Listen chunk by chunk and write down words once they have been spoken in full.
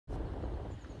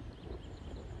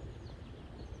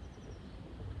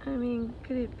mean,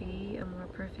 could it be a more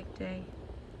perfect day?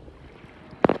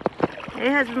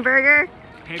 Hey, Husband Burger.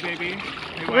 Hey, baby.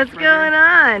 Hey, what's going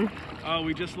on? Oh,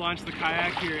 we just launched the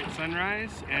kayak here at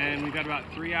sunrise, and we've got about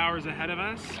 3 hours ahead of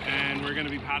us, and we're going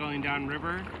to be paddling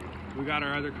downriver. We got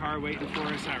our other car waiting for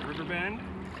us at Riverbend,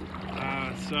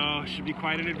 so it should be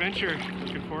quite an adventure.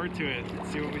 Looking forward to it.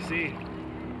 Let's see what we see.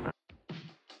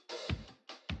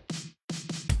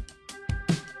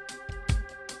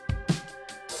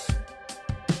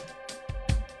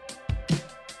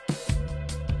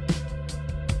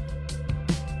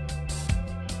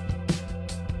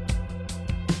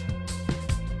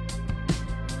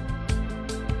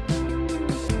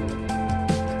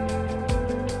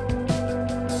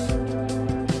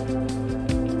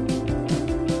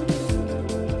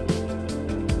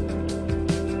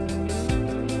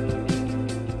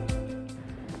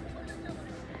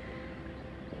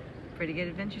 Pretty good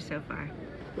adventure so far.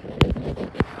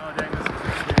 Oh, dang, this is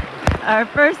exciting. Our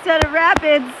first set of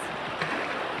rapids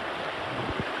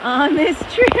on this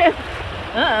trip.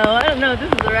 Uh-oh, I don't know if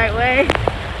this is the right way.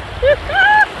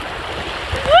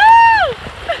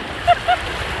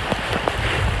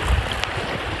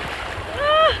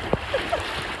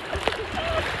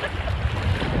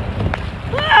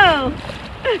 Whoa!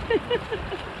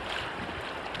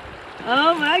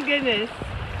 Oh my goodness,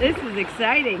 this is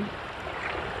exciting.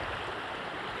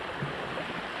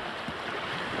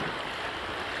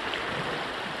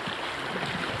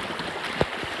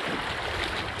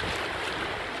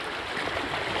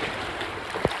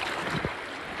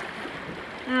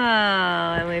 Oh,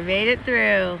 and we made it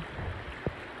through.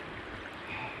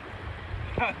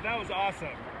 That was awesome.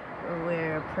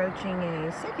 We're approaching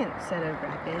a second set of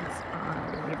rapids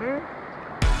on the river.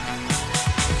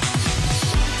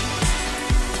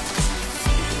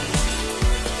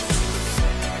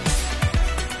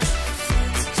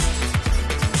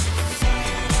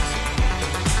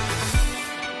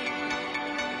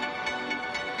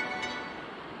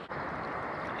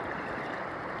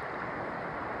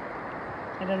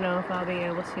 I don't know if I'll be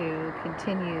able to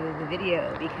continue the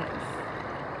video because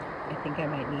I think I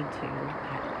might need to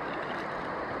paddle.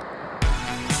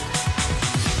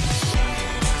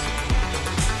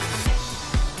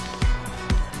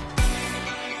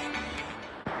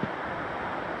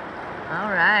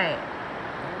 All right.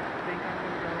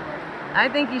 I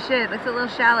think you should. Looks a little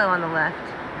shallow on the left.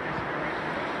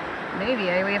 Maybe.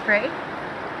 Are we afraid?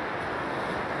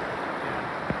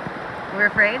 We're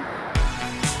afraid?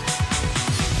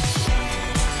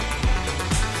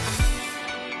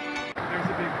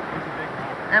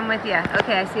 I'm with you.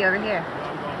 Okay, I see over here.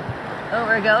 Oh,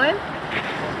 we're going?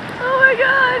 Oh my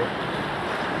god!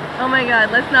 Oh my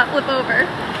god, let's not flip over.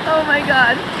 Oh my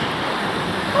god.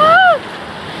 Woo!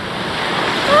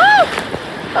 Woo!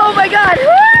 Oh my god!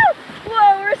 Woo!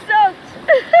 Whoa, we're soaked!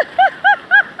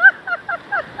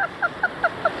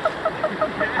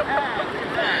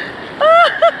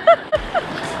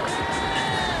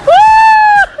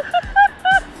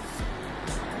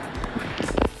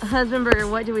 Husband Burger,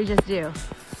 what did we just do?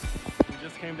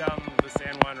 Came down the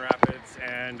San Juan Rapids,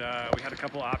 and we had a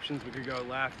couple options. We could go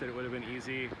left and it would have been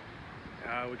easy.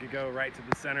 We could go right to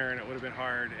the center and it would have been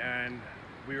hard, and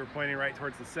we were pointing right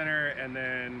towards the center, and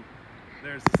then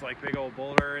there's this like big old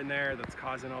boulder in there that's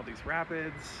causing all these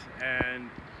rapids. And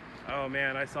oh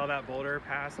man, I saw that boulder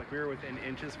pass, like we were within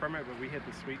inches from it, but we hit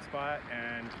the sweet spot,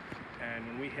 and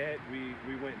when we hit, we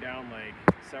went down like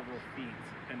several feet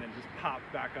and then just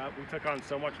popped back up. We took on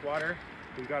so much water.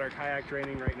 We've got our kayak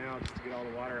draining right now just to get all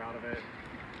the water out of it.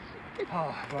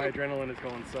 Oh, my adrenaline is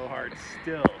going so hard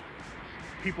still.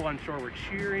 People on shore were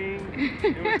cheering.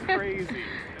 It was crazy.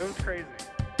 It was crazy.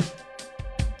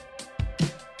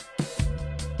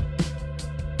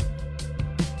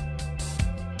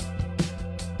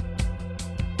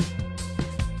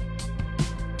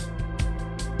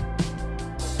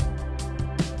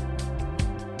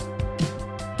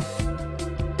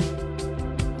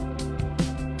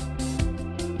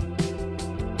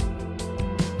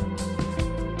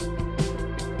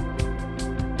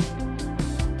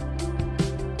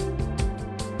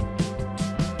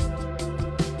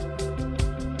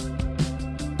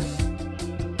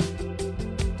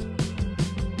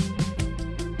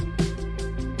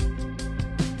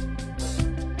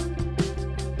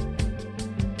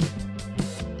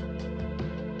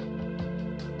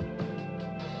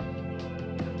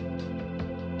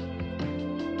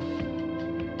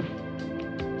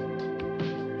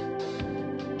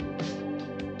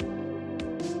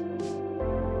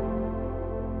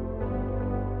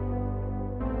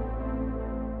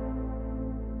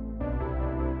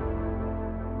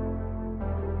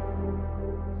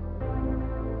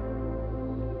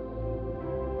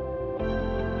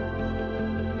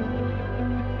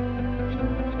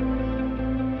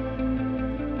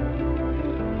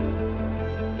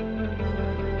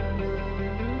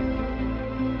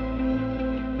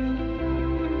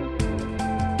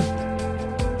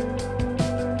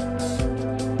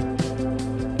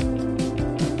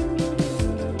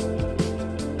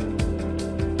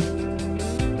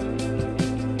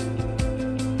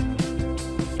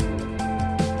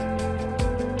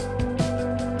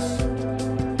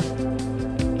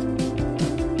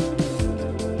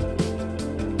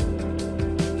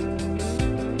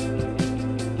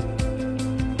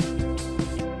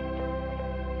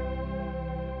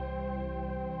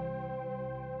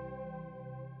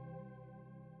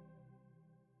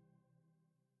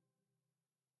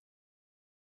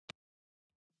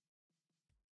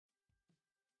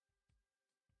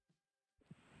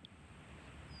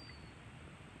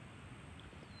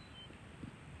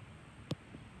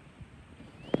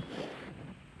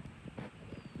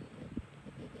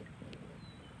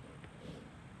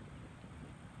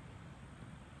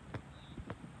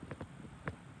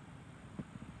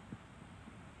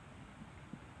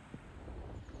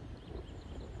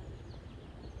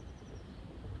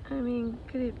 I mean,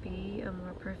 could it be a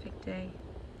more perfect day?